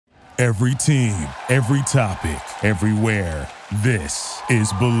Every team, every topic, everywhere. This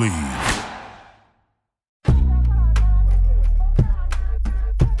is Believe.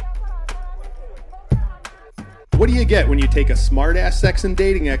 What do you get when you take a smart-ass sex and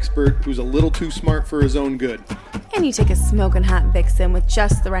dating expert who's a little too smart for his own good? And you take a smoking hot vixen with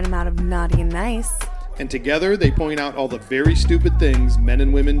just the right amount of naughty and nice. And together they point out all the very stupid things men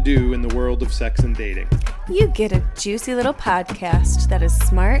and women do in the world of sex and dating. You get a juicy little podcast that is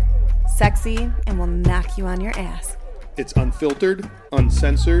smart, sexy, and will knock you on your ass. It's unfiltered,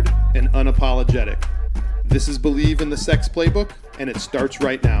 uncensored, and unapologetic. This is Believe in the Sex Playbook, and it starts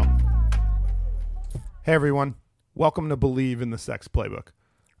right now. Hey everyone, welcome to Believe in the Sex Playbook.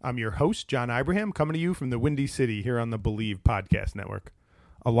 I'm your host, John Ibrahim, coming to you from the Windy City here on the Believe Podcast Network.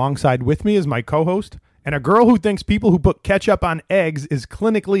 Alongside with me is my co-host, and a girl who thinks people who put ketchup on eggs is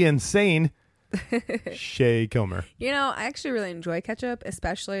clinically insane, Shay Kilmer. You know, I actually really enjoy ketchup,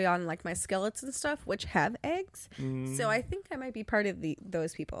 especially on like my skillets and stuff, which have eggs. So I think I might be part of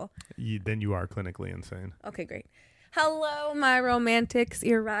those people. Then you are clinically insane. Okay, great. Hello, my romantics,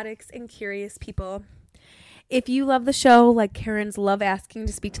 erotics, and curious people. If you love the show like Karens love asking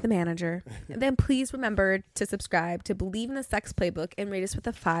to speak to the manager, then please remember to subscribe to Believe in the Sex Playbook and rate us with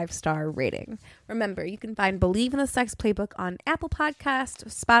a 5-star rating. Remember, you can find Believe in the Sex Playbook on Apple Podcasts,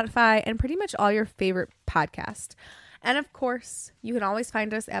 Spotify, and pretty much all your favorite podcasts. And of course, you can always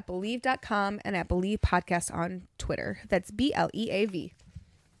find us at Believe.com and at Believe Podcast on Twitter. That's BLEAV.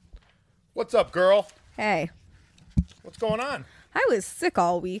 What's up, girl? Hey. What's going on? I was sick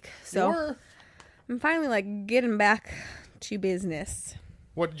all week, so You were? I'm finally like getting back to business.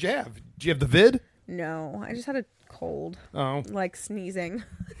 What did you have? Did you have the vid? No, I just had a cold. Oh. Like sneezing.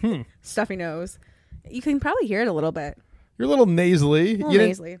 Stuffy nose. You can probably hear it a little bit. You're a little nasally. A little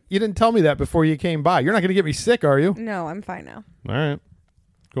nasally. You didn't tell me that before you came by. You're not going to get me sick, are you? No, I'm fine now. All right.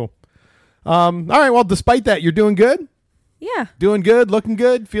 Cool. All right. Well, despite that, you're doing good? Yeah. Doing good? Looking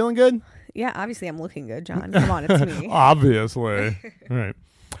good? Feeling good? Yeah, obviously I'm looking good, John. Come on, it's me. Obviously. All right.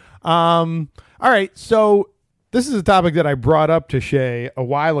 All right. So this is a topic that I brought up to Shay a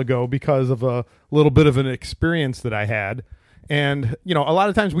while ago because of a little bit of an experience that I had. And, you know, a lot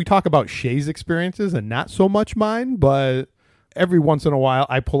of times we talk about Shay's experiences and not so much mine, but every once in a while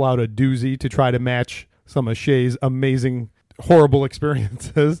I pull out a doozy to try to match some of Shay's amazing, horrible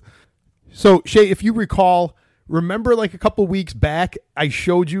experiences. So, Shay, if you recall, remember like a couple weeks back, I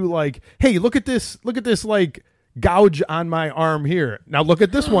showed you like, hey, look at this, like gouge on my arm here. Now look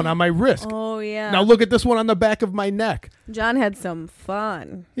at this one on my wrist. Oh, yeah. Now look at this one on the back of my neck. John had some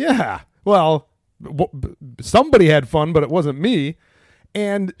fun. Yeah. Well, somebody had fun, but it wasn't me.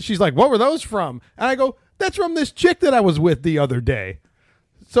 And she's like, what were those from? And I go, that's from this chick that I was with the other day.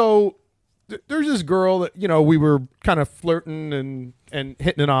 So there's this girl that, you know, we were kind of flirting and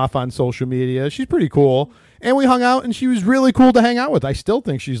hitting it off on social media. She's pretty cool. And we hung out and she was really cool to hang out with. I still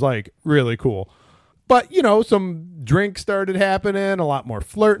think she's like really cool. But, you know, some drinks started happening, a lot more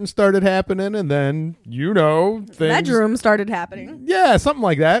flirting started happening, and then, you know, things. Bedroom started happening. Yeah, something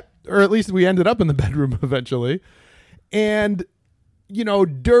like that. Or at least we ended up in the bedroom eventually. And, you know,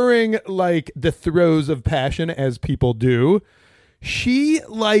 during like the throes of passion, as people do, she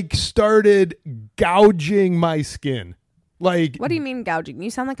like started gouging my skin. Like, What do you mean gouging? You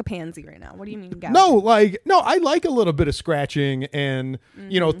sound like a pansy right now. What do you mean gouging? No, I like a little bit of scratching and,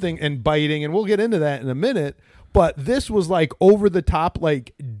 you know, and biting, and we'll get into that in a minute. But this was like over the top,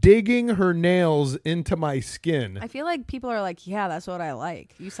 like digging her nails into my skin. I feel like people are like, yeah, that's what I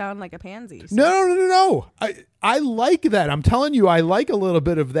like. You sound like a pansy. So. No. I like that. I'm telling you, I like a little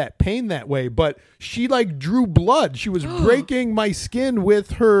bit of that pain that way. But she like drew blood. She was breaking my skin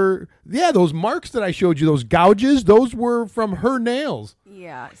with her. Yeah, those marks that I showed you, those gouges, those were from her nails.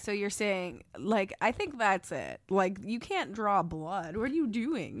 Yeah, so you're saying, like, I think that's it. Like, you can't draw blood. What are you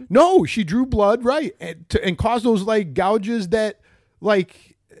doing? No, she drew blood, right, and caused those, like, gouges that,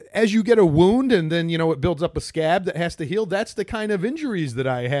 like, as you get a wound and then, you know, it builds up a scab that has to heal. That's the kind of injuries that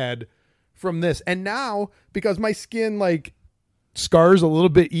I had from this. And now, because my skin, like, scars a little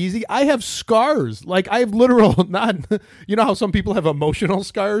bit easy, I have scars. Like, I have literal, not, you know how some people have emotional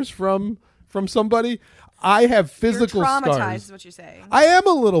scars from somebody? I have physical You're traumatized scars. is what you're saying. I am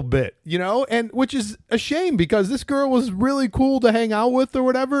a little bit, you know, and which is a shame because this girl was really cool to hang out with or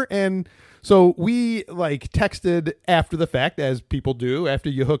whatever. And so we like texted after the fact, as people do after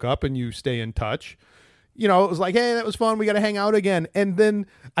you hook up and you stay in touch. You know, it was like, hey, that was fun. We got to hang out again. And then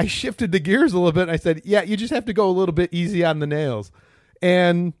I shifted the gears a little bit. And I said, yeah, you just have to go a little bit easy on the nails.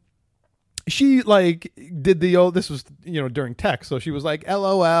 And she like did the old, this was, you know, during text. So she was like,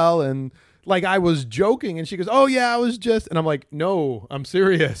 LOL. And like I was joking, and she goes, "Oh yeah, I was just," and I'm like, "No, I'm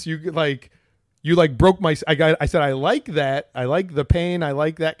serious. You broke my." I said I like that. I like the pain. I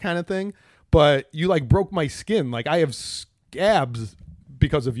like that kind of thing. But you like broke my skin. Like I have scabs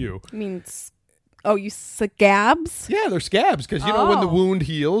because of you. I mean, you scabs? Yeah, they're scabs because you know when the wound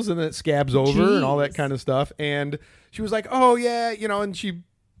heals and then it scabs over and all that kind of stuff. And she was like, "Oh yeah," and she,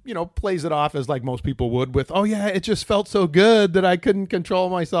 plays it off as like most people would with, "Oh yeah, it just felt so good that I couldn't control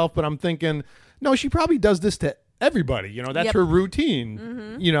myself." But I'm thinking, no, she probably does this to everybody. That's her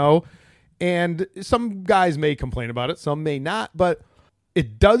routine. And some guys may complain about it, some may not, but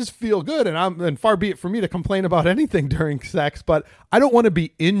it does feel good, and far be it for me to complain about anything during sex, but I don't want to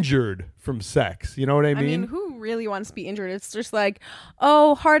be injured from sex. You know what I mean? I mean, who really wants to be injured? It's just like,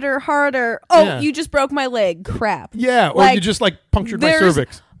 oh, harder. Oh, yeah. You just broke my leg. Crap. Yeah, or you just like punctured my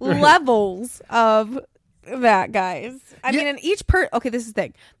cervix. Levels of that, guys. I mean, in each okay, this is the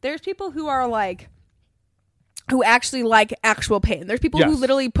thing. There's people who are like, who actually like actual pain. There's people who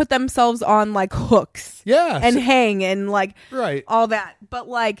literally put themselves on like hooks and hang and like all that. But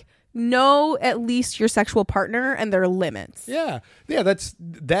like know at least your sexual partner and their limits. Yeah. That's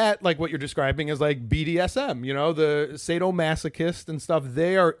like what you're describing is like BDSM, the sadomasochist and stuff.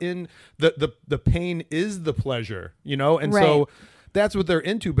 They are in the pain is the pleasure, and so that's what they're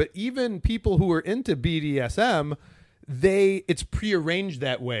into. But even people who are into BDSM, it's prearranged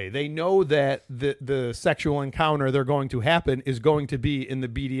that way. They know that the sexual encounter they're going to happen is going to be in the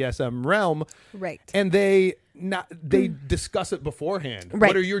BDSM realm. Right. And they discuss it beforehand. Right.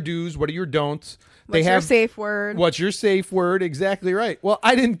 What are your do's? What are your don'ts? What's your safe word? What's your safe word? Exactly right. Well,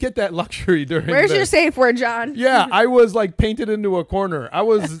 I didn't get that luxury during Where's your safe word, John? Yeah, I was like painted into a corner.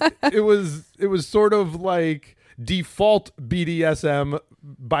 It was sort of like default BDSM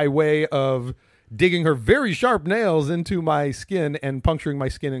by way of digging her very sharp nails into my skin and puncturing my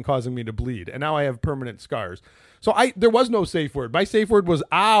skin and causing me to bleed. And now I have permanent scars. So there was no safe word. My safe word was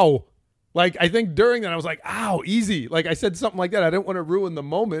ow. Like, I think during that I was like, ow, easy. Like I said something like that. I didn't want to ruin the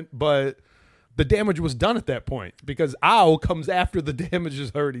moment, but the damage was done at that point because ow comes after the damage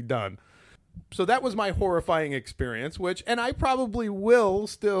is already done. So that was my horrifying experience, and I probably will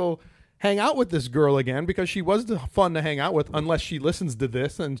still hang out with this girl again because she was fun to hang out with, unless she listens to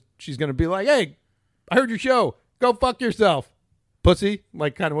this and she's going to be like, "Hey, I heard your show. Go fuck yourself, pussy,"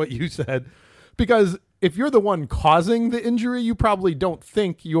 like kind of what you said. Because if you're the one causing the injury, you probably don't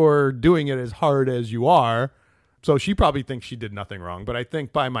think you're doing it as hard as you are. So she probably thinks she did nothing wrong. But I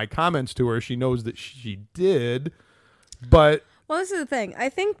think by my comments to her, she knows that she did. But well, this is the thing. I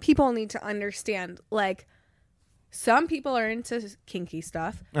think people need to understand, like, some people are into kinky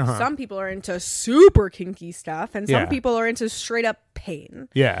stuff. Some people are into super kinky stuff. And some people are into straight up pain.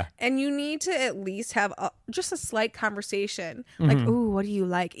 Yeah. And you need to at least have just a slight conversation. Like, ooh, what do you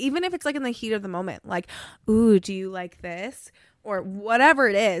like? Even if it's like in the heat of the moment. Like, ooh, do you like this? Or whatever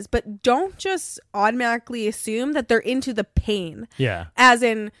it is. But don't just automatically assume that they're into the pain. Yeah. As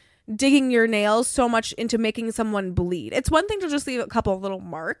in digging your nails so much into making someone bleed. It's one thing to just leave a couple of little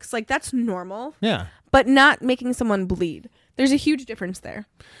marks. Like, that's normal. Yeah. But not making someone bleed. There's a huge difference there.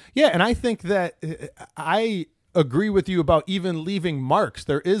 Yeah, and I think that I agree with you about even leaving marks.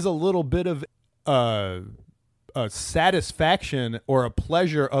 There is a little bit of a satisfaction or a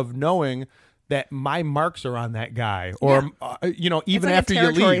pleasure of knowing that my marks are on that guy, or even like after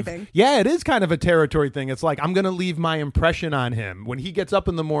you leave. Thing. Yeah, it is kind of a territory thing. It's like I'm going to leave my impression on him when he gets up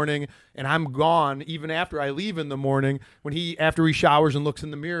in the morning and I'm gone. Even after I leave in the morning, after he showers and looks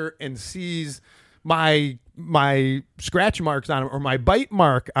in the mirror and sees my scratch marks on him or my bite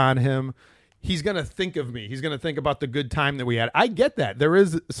mark on him, he's going to think of me. He's going to think about the good time that we had. I get that. There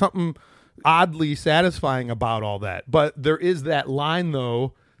is something oddly satisfying about all that, but there is that line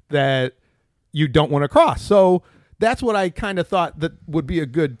though that you don't want to cross. So that's what I kind of thought that would be a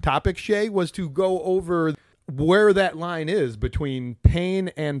good topic, Shay, was to go over where that line is between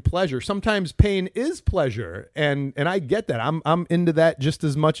pain and pleasure. Sometimes pain is pleasure, and I get that. I'm into that just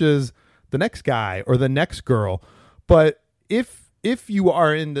as much as the next guy or the next girl. But if you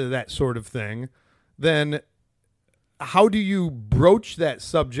are into that sort of thing, then how do you broach that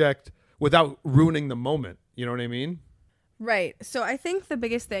subject without ruining the moment? You know what I mean? Right. So I think the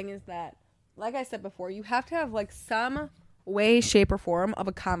biggest thing is that, like I said before, you have to have like some way, shape, or form of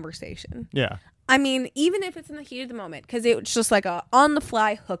a conversation. Yeah. I mean, even if it's in the heat of the moment, because it's just like a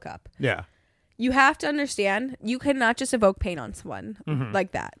on-the-fly hookup. Yeah. You have to understand you cannot just evoke pain on someone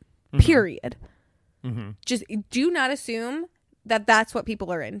like that. Period. Just do not assume that that's what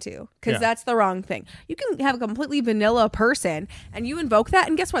people are into, because that's the wrong thing. You can have a completely vanilla person and you invoke that,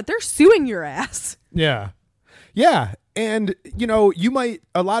 and guess what? They're suing your ass. Yeah. Yeah. And,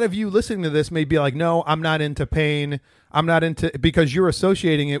 a lot of you listening to this may be like, no, I'm not into pain. I'm not into, because you're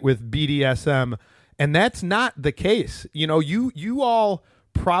associating it with BDSM. And that's not the case. You all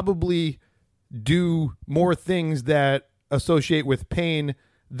probably do more things that associate with pain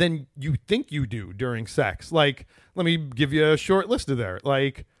than you think you do during sex. Like, let me give you a short list of there.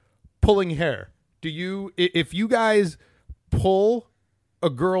 Like, pulling hair. If you guys pull a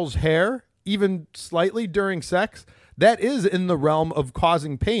girl's hair, even slightly during sex, that is in the realm of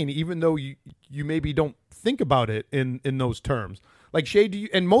causing pain, even though you maybe don't think about it in those terms. Like, Shay,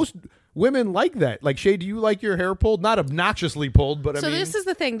 and most women like that. Like, Shay, do you like your hair pulled? Not obnoxiously pulled, but this is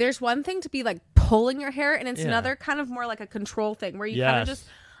the thing. There's one thing to be like pulling your hair, and it's another kind of more like a control thing where you kind of just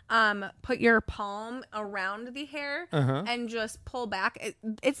put your palm around the hair and just pull back.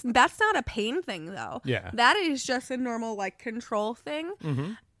 That's not a pain thing though. Yeah, that is just a normal like control thing.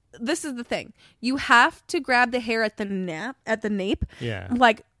 This is the thing. You have to grab the hair at the nape. Yeah,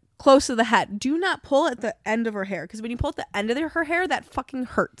 like close to the head. Do not pull at the end of her hair, because when you pull at the end of her hair, that fucking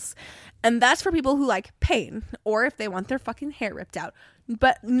hurts. And that's for people who like pain, or if they want their fucking hair ripped out.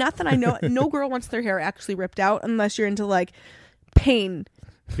 But not that I know. No girl wants their hair actually ripped out unless you're into like pain.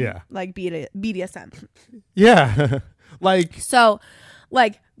 Yeah. Like BDSM. Yeah. So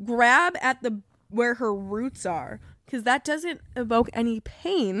grab at where her roots are, because that doesn't evoke any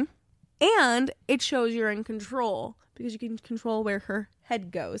pain, and it shows you're in control because you can control where her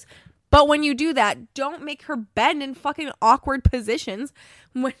head goes. But when you do that, don't make her bend in fucking awkward positions.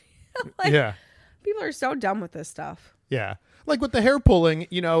 When people are so dumb with this stuff. Yeah. Like with the hair pulling,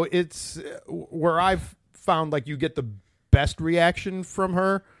 it's where I've found like you get the best reaction from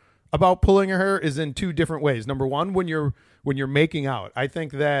her about pulling her hair is in two different ways. Number one, when you're making out, I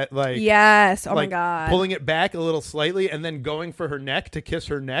think that yes, my God, pulling it back a little slightly and then going for her neck to kiss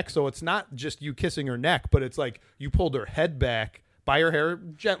her neck. So it's not just you kissing her neck, but it's like you pulled her head back by her hair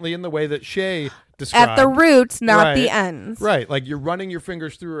gently in the way that Shay described. At the roots, not the ends. Right. Like you're running your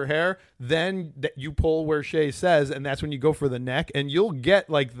fingers through her hair, then you pull where Shay says, and that's when you go for the neck, and you'll get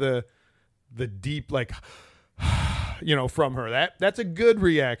like the deep like from her. That's a good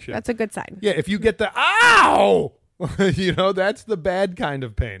reaction. That's a good sign. Yeah, if you get the ow, that's the bad kind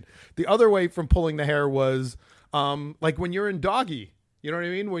of pain. The other way from pulling the hair was like when you're in doggy. You know what I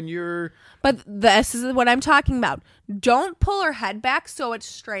mean? But this is what I'm talking about. Don't pull her head back so it's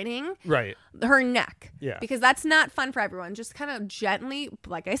straining her neck. Yeah. Because that's not fun for everyone. Just kind of gently,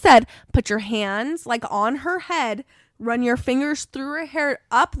 like I said, put your hands like on her head, run your fingers through her hair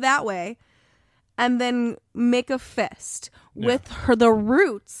up that way, and then make a fist with the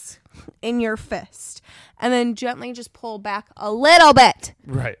roots in your fist. And then gently just pull back a little bit.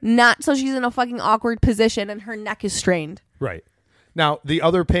 Right. Not so she's in a fucking awkward position and her neck is strained. Right. Now, the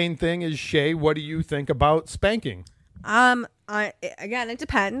other pain thing is, Shay, what do you think about spanking? Again, it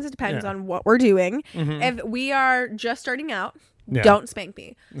depends. It depends on what we're doing. Mm-hmm. If we are just starting out, don't spank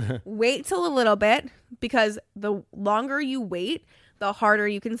me. Wait till a little bit, because the longer you wait, the harder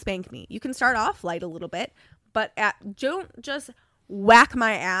you can spank me. You can start off light a little bit, but don't just whack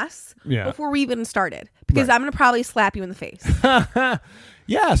my ass before we even started, because I'm going to probably slap you in the face.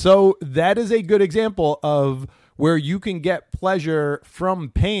 Yeah, so that is a good example of where you can get pleasure from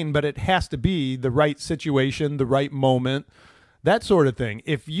pain, but it has to be the right situation, the right moment, that sort of thing.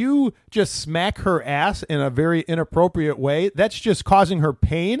 If you just smack her ass in a very inappropriate way, that's just causing her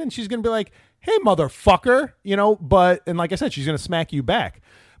pain, and she's going to be like, hey, motherfucker, and like I said, she's going to smack you back.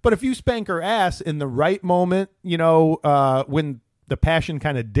 But if you spank her ass in the right moment, when the passion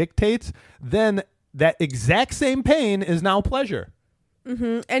kind of dictates, then that exact same pain is now pleasure.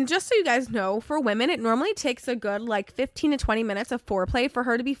 Mm-hmm. And just so you guys know, for women, it normally takes a good 15 to 20 minutes of foreplay for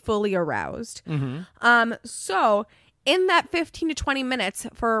her to be fully aroused. Mm-hmm. So in that 15 to 20 minutes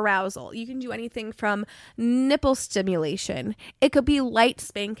for arousal, you can do anything from nipple stimulation. It could be light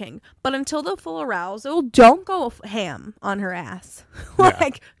spanking, but until the full arousal, don't go ham on her ass.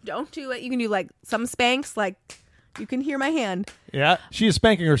 Don't do it. You can do some spanks, you can hear my hand. Yeah, she is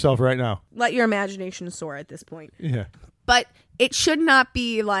spanking herself right now. Let your imagination soar at this point. Yeah. But it should not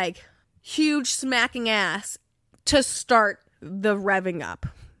be huge smacking ass to start the revving up.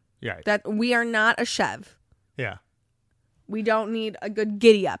 Yeah. That we are not a Chev. Yeah. We don't need a good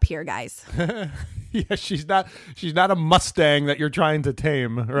giddy up here, guys. Yeah, she's not a Mustang that you're trying to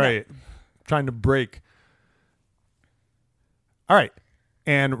tame, right? Yeah. Trying to break. All right.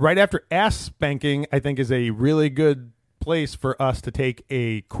 And right after ass spanking, I think is a really good place for us to take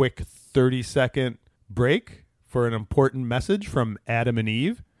a quick 30-second break for an important message from Adam and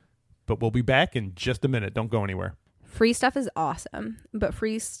Eve. But we'll be back in just a minute. Don't go anywhere. Free stuff is awesome, but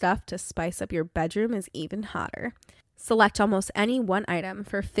free stuff to spice up your bedroom is even hotter. Select almost any one item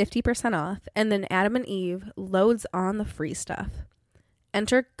for 50% off, and then Adam and Eve loads on the free stuff.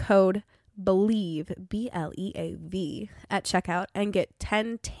 Enter code BELIEVE, BLEAV, at checkout and get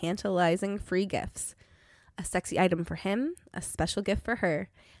 10 tantalizing free gifts. A sexy item for him, a special gift for her,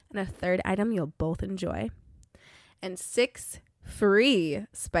 and a third item you'll both enjoy. And 6 free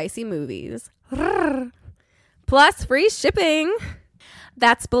spicy movies. Plus free shipping.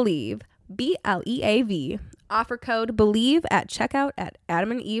 That's BELIEVE, BLEAV. Offer code BELIEVE at checkout at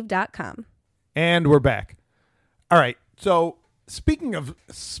adamandeve.com. And we're back. All right. So speaking of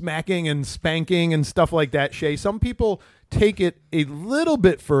smacking and spanking and stuff like that, Shay, some people take it a little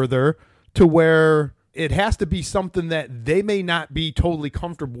bit further to where it has to be something that they may not be totally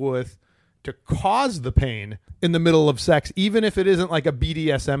comfortable with to cause the pain in the middle of sex, even if it isn't like a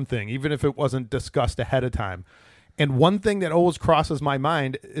BDSM thing, even if it wasn't discussed ahead of time. And one thing that always crosses my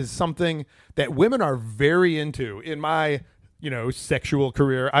mind is something that women are very into. In my, sexual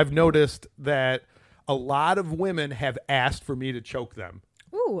career, I've noticed that a lot of women have asked for me to choke them.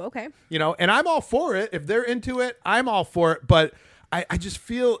 Ooh, okay. And I'm all for it. If they're into it, I'm all for it. But I just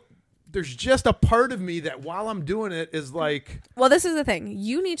feel there's just a part of me that while I'm doing it is like... Well, this is the thing.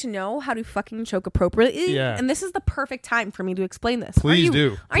 You need to know how to fucking choke appropriately. Yeah. And this is the perfect time for me to explain this. Please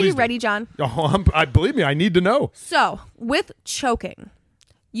do. Are you ready, John? Oh, I believe me. I need to know. So, with choking,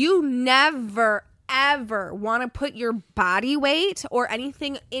 you never, ever want to put your body weight or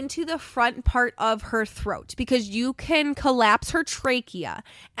anything into the front part of her throat because you can collapse her trachea.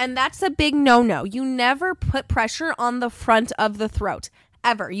 And that's a big no-no. You never put pressure on the front of the throat.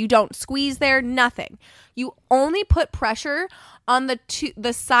 Ever. You don't squeeze there, nothing. You only put pressure on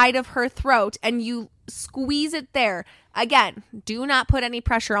the side of her throat and you squeeze it there. Again, do not put any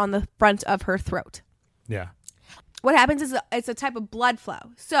pressure on the front of her throat. Yeah. What happens is it's a type of blood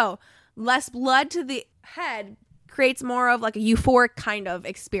flow. So less blood to the head creates more of like a euphoric kind of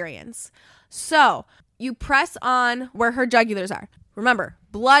experience. So you press on where her jugulars are. Remember,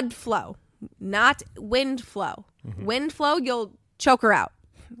 blood flow, not wind flow. Mm-hmm. Wind flow, you'll choke her out.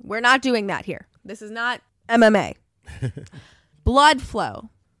 We're not doing that here. This is not MMA. Blood flow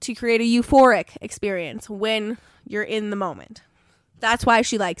to create a euphoric experience when you're in the moment. That's why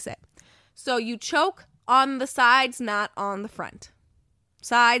she likes it. So you choke on the sides, not on the front.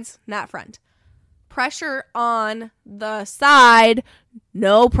 Sides, not front. Pressure on the side,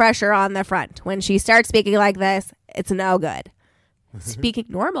 no pressure on the front. When she starts speaking like this, it's no good. Speaking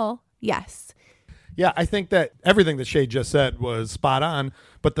normal, yes. Yeah, I think that everything that Shay just said was spot on,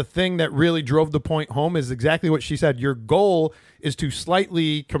 but the thing that really drove the point home is exactly what she said. Your goal is to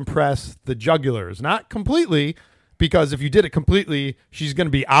slightly compress the jugulars, not completely, because if you did it completely, she's going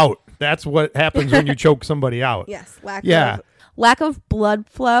to be out. That's what happens when you choke somebody out. Yes, lack of blood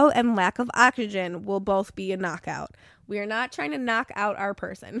flow and lack of oxygen will both be a knockout. We are not trying to knock out our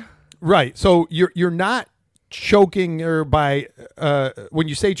person. Right. So you're not choking her by when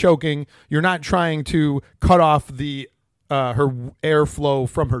you say choking, you're not trying to cut off the her airflow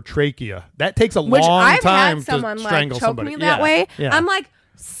from her trachea. That takes a long time to strangle somebody. Me that way. Yeah. I'm like,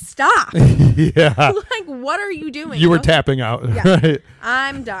 stop. Yeah. Like, what are you doing? You were tapping out. Yeah. Right.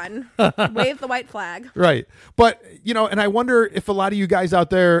 I'm done. Wave the white flag. Right. But, and I wonder if a lot of you guys out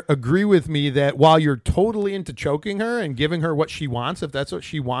there agree with me that while you're totally into choking her and giving her what she wants, if that's what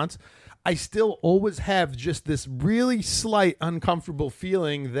she wants, I still always have just this really slight uncomfortable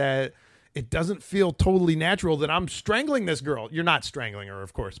feeling that it doesn't feel totally natural that I'm strangling this girl. You're not strangling her,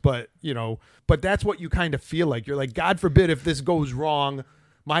 of course, but but that's what you kind of feel like. You're like, God forbid if this goes wrong,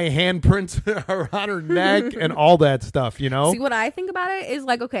 my handprints are on her neck and all that stuff, See, what I think about it is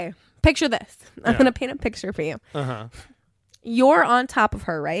like, okay, picture this. I'm going to paint a picture for you. Uh-huh. You're on top of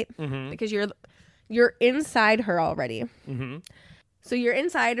her, right? Mm-hmm. Because you're inside her already. Mm-hmm. So you're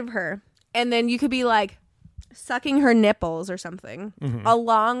inside of her. And then you could be like sucking her nipples or something,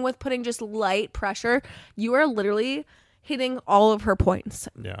 along with putting just light pressure. You are literally hitting all of her points.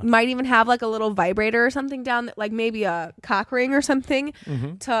 Yeah. Might even have like a little vibrator or something down, like maybe a cock ring or something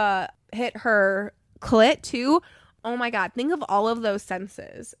to hit her clit too. Oh my God. Think of all of those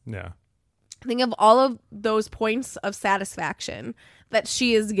senses. Yeah. Think of all of those points of satisfaction that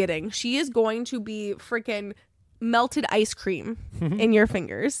she is getting. She is going to be freaking melted ice cream in your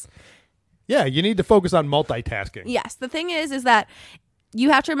fingers. Yeah, you need to focus on multitasking. Yes. The thing is that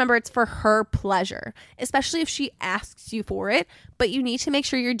you have to remember it's for her pleasure, especially if she asks you for it, but you need to make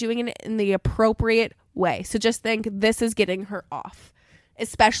sure you're doing it in the appropriate way. So just think this is getting her off,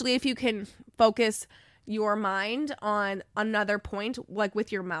 especially if you can focus your mind on another point, like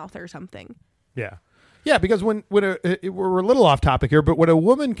with your mouth or something. Yeah. Yeah, because when we're a little off topic here, but when a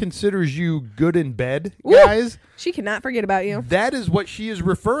woman considers you good in bed, Ooh, guys, she cannot forget about you. that is what she is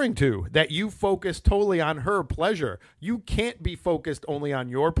referring to, that you focus totally on her pleasure. You can't be focused only on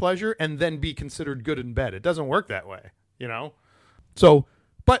your pleasure and then be considered good in bed. It doesn't work that way, you know? So,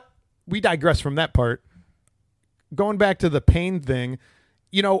 but we digress from that part. Going back to the pain thing,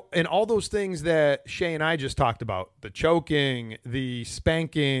 you know, and all those things that Shay and I just talked about, the choking, the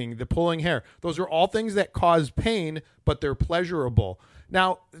spanking, the pulling hair, those are all things that cause pain, but they're pleasurable.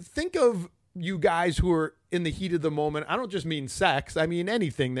 Now, think of you guys who are in the heat of the moment. I don't just mean sex. I mean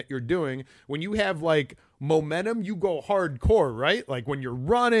anything that you're doing. When you have like momentum, you go hardcore, right? Like when you're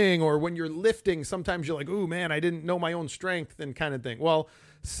running or when you're lifting, sometimes you're like, ooh, man, I didn't know my own strength and kind of thing. Well,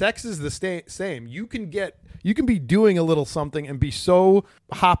 sex is the same. You can be doing a little something and be so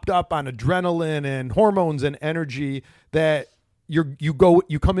hopped up on adrenaline and hormones and energy that you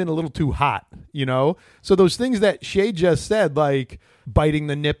come in a little too hot, you know? So those things that Shay just said, like biting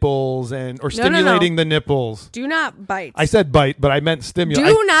the nipples or stimulating the nipples. Do not bite. I said bite, but I meant stimulate.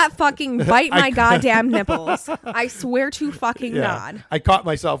 Do not fucking bite my goddamn nipples. I swear to fucking God. I caught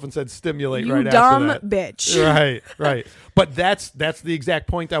myself and said stimulate You right dumb after that. bitch. Right. But that's the exact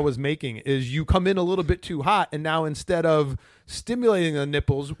point I was making, is you come in a little bit too hot, and now instead of stimulating the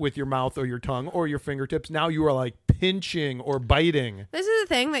nipples with your mouth or your tongue or your fingertips, now you are like pinching or biting. This is the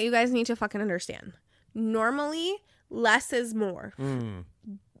thing that you guys need to fucking understand. Normally, less is more.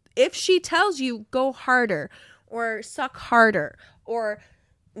 If she tells you go harder or suck harder or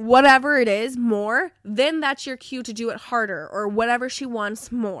whatever it is more, then that's your cue to do it harder or whatever she wants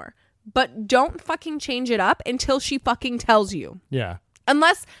more. But don't fucking change it up until she fucking tells you. Yeah.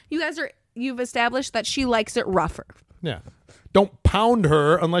 Unless you've established that she likes it rougher. Yeah. Don't pound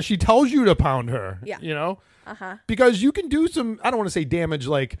her unless she tells you to pound her. Yeah. You know? Uh-huh. Because you can do some, I don't want to say damage,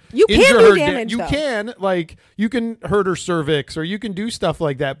 like you can injure do her. damage, You though. can, like, you can hurt her cervix or you can do stuff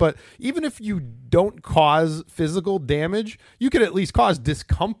like that. But even if you don't cause physical damage, you could at least cause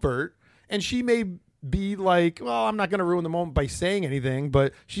discomfort. And she may be like, well, I'm not going to ruin the moment by saying anything,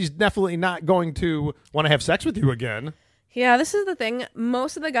 but she's definitely not going to want to have sex with you again. Yeah, this is the thing.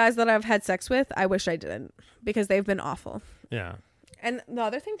 Most of the guys that I've had sex with, I wish I didn't, because they've been awful. Yeah. And the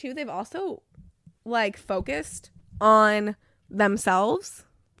other thing too, they've also like focused on themselves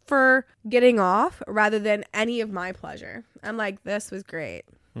for getting off rather than any of my pleasure. I'm like, this was great.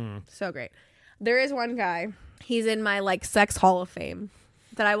 So great. There is one guy, he's in my like sex hall of fame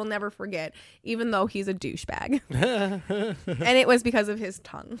that I will never forget, even though he's a douchebag. And it was because of his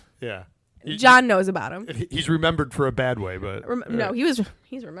tongue. Yeah. John knows about him. He's remembered for a bad way, but No,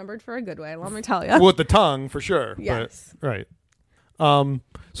 he's remembered for a good way. Let me tell you. with the tongue for sure. Yes. But, right.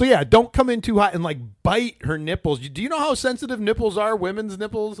 So yeah, don't come in too hot and like bite her nipples. Do you know how sensitive nipples are? Women's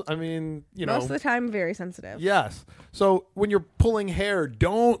nipples. I mean, you know, Most of the time, very sensitive. Yes. So when you're pulling hair,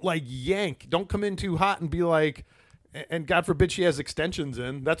 don't like yank. Don't come in too hot and be like, and God forbid she has extensions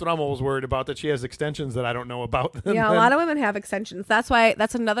in. That's what I'm always worried about, that she has extensions that I don't know about. Yeah, a lot of women have extensions. That's why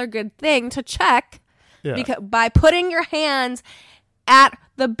that's another good thing to check. Yeah. Because by putting your hands at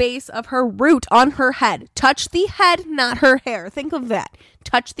the base of her root on her head. Touch the head, not her hair. Think of that.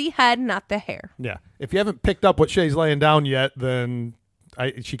 Touch the head, not the hair. Yeah. If you haven't picked up what Shay's laying down yet, then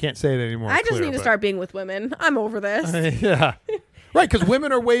she can't say it anymore. I just need to start being with women. I'm over this. Yeah. Right, because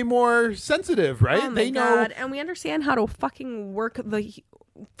women are way more sensitive, right? Oh my they know. God. And we understand how to fucking work the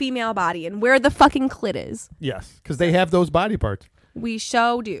female body and where the fucking clit is. Yes, because they have those body parts. We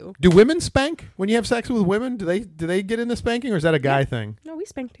so do. Do women spank when you have sex with women? Do they get into spanking, or is that a guy thing? No, we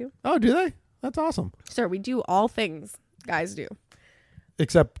spank too. Oh, do they? That's awesome. Sir, we do all things guys do.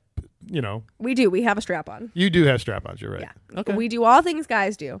 Except, you know. We do. We have a strap on. You do have strap-ons, you're right. Yeah. Okay. We do all things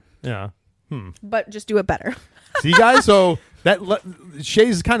guys do. Yeah. But just do it better. See, guys? So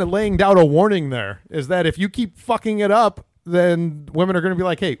Shay's kind of laying down a warning there, is that if you keep fucking it up, then women are going to be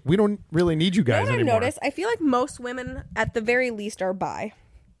like, hey, we don't really need you guys I've anymore. noticed, I feel like most women, at the very least, are bi.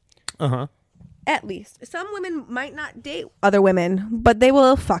 Uh-huh. At least. Some women might not date other women, but they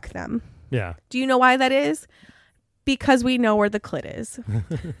will fuck them. Yeah. Do you know why that is? Because we know where the clit is.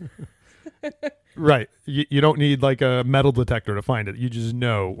 Right. You don't need like a metal detector to find it. You just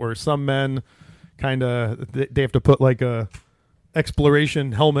know. Where some men kind of, they have to put like a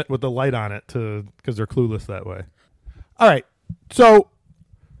exploration helmet with the light on it because they're clueless that way. All right. So,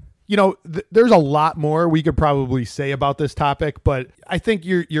 you know, there's a lot more we could probably say about this topic, but I think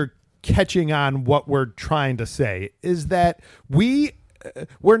you're catching on what we're trying to say is that we're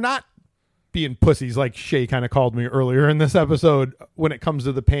not being pussies, like Shay kind of called me earlier in this episode, when it comes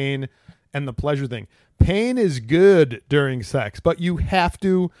to the pain and the pleasure thing. Pain is good during sex, but you have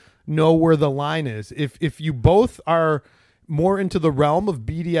to know where the line is. If you both are more into the realm of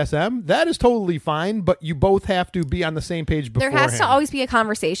BDSM, that is totally fine, but you both have to be on the same page beforehand. There has to always be a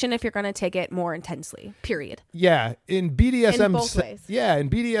conversation if you're going to take it more intensely, period. Yeah, in BDSM, In both ways. Yeah, in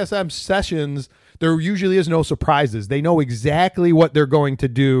BDSM sessions, there usually is no surprises. They know exactly what they're going to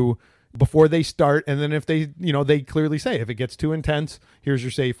do before they start, and then if they clearly say, if it gets too intense, here's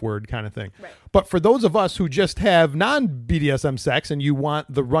your safe word kind of thing. Right. But for those of us who just have non-BDSM sex and you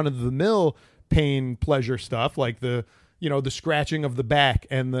want the run-of-the-mill pain pleasure stuff, like the scratching of the back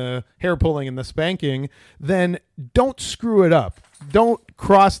and the hair pulling and the spanking, then don't screw it up. Don't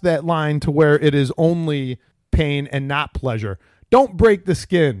cross that line to where it is only pain and not pleasure. Don't break the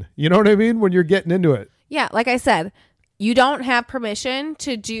skin. You know what I mean? When you're getting into it. Yeah, like I said, you don't have permission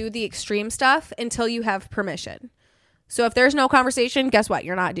to do the extreme stuff until you have permission. So if there's no conversation, guess what?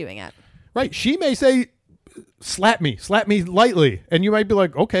 You're not doing it. Right. She may say, slap me lightly. And you might be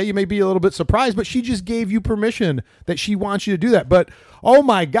like, okay, you may be a little bit surprised, but she just gave you permission that she wants you to do that. But, oh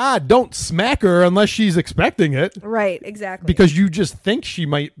my God, don't smack her unless she's expecting it. Right, exactly. Because you just think she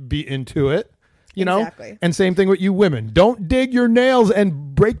might be into it. You know? Exactly. And same thing with you women. Don't dig your nails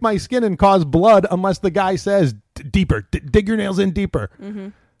and break my skin and cause blood unless the guy says deeper. Dig your nails in deeper. Mm-hmm.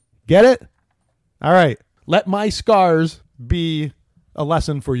 Get it? All right. Let my scars be a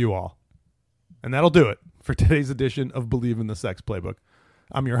lesson for you all. And that'll do it for today's edition of Believe in the Sex Playbook.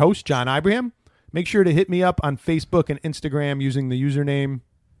 I'm your host, John Ibrahim. Make sure to hit me up on Facebook and Instagram using the username,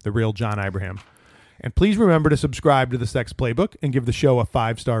 The Real John Ibrahim. And please remember to subscribe to the Sex Playbook and give the show a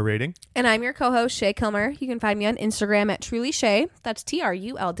 5-star rating. And I'm your co-host, Shay Kilmer. You can find me on Instagram at TrulyShay. That's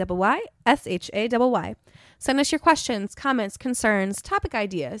TRULYSHAYY. Send us your questions, comments, concerns, topic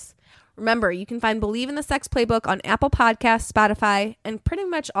ideas. Remember, you can find Believe in the Sex Playbook on Apple Podcasts, Spotify, and pretty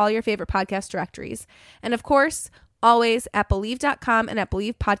much all your favorite podcast directories. And of course, always at Believe.com and at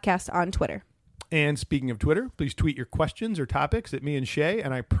Believe Podcast on Twitter. And speaking of Twitter, please tweet your questions or topics at me and Shay,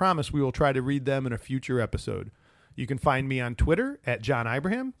 and I promise we will try to read them in a future episode. You can find me on Twitter at John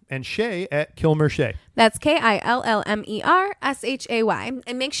Ibrahim and Shay at Kilmer Shay. That's KILLMERSHAY.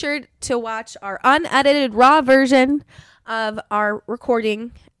 And make sure to watch our unedited raw version of our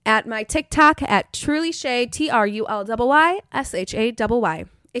recording at my TikTok at TrulyShay, TRULYSHAYY.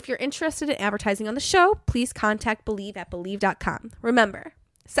 If you're interested in advertising on the show, please contact Believe at Believe.com. Remember,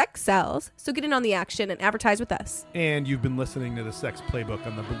 sex sells, so get in on the action and advertise with us. And you've been listening to the Sex Playbook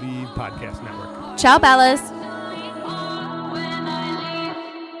on the Believe Podcast Network. Ciao, Bellas.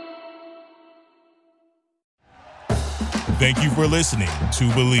 Thank you for listening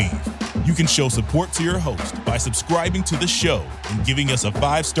to Believe. You can show support to your host by subscribing to the show and giving us a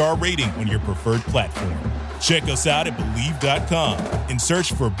 5-star rating on your preferred platform. Check us out at Believe.com and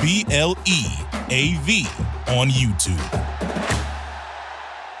search for BLEAV on YouTube.